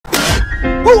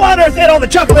Who on earth ate all the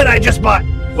chocolate I just bought?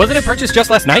 Wasn't it purchased just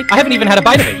last night? I haven't even had a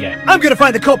bite of it yet. I'm gonna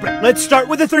find the culprit. Let's start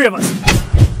with the three of us.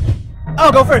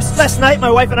 I'll go first. Last night, my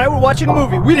wife and I were watching a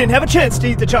movie. We didn't have a chance to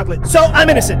eat the chocolate, so I'm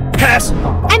innocent. Pass.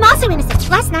 I'm also innocent.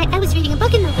 Last night, I was reading a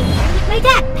book in the living room with my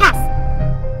dad. Pass.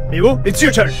 Miwu, it's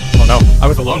your turn. Oh no, I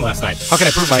was alone last night. How can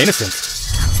I prove my innocence?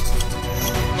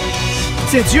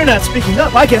 Since you're not speaking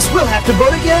up, I guess we'll have to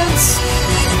vote against...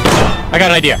 I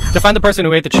got an idea. To find the person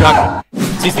who ate the chocolate.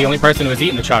 Since he's the only person who has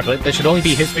eaten the chocolate, there should only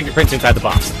be his fingerprints inside the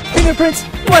box. Fingerprints?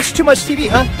 You watch too much TV,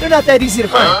 huh? They're not that easy to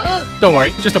find. Don't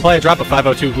worry, just apply a drop of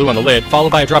 502 glue on the lid,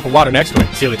 followed by a drop of water next to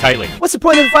it. Seal it tightly. What's the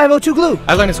point of the 502 glue?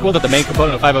 I learned in school that the main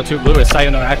component of 502 glue is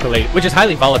cyanoacrylate, which is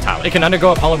highly volatile. It can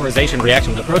undergo a polymerization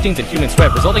reaction with the proteins in human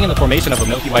sweat, resulting in the formation of a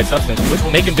milky white substance, which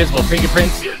will make invisible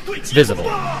fingerprints visible.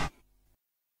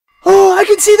 Oh, I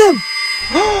can see them!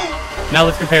 Now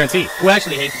let's compare and see who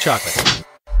actually ate the chocolate.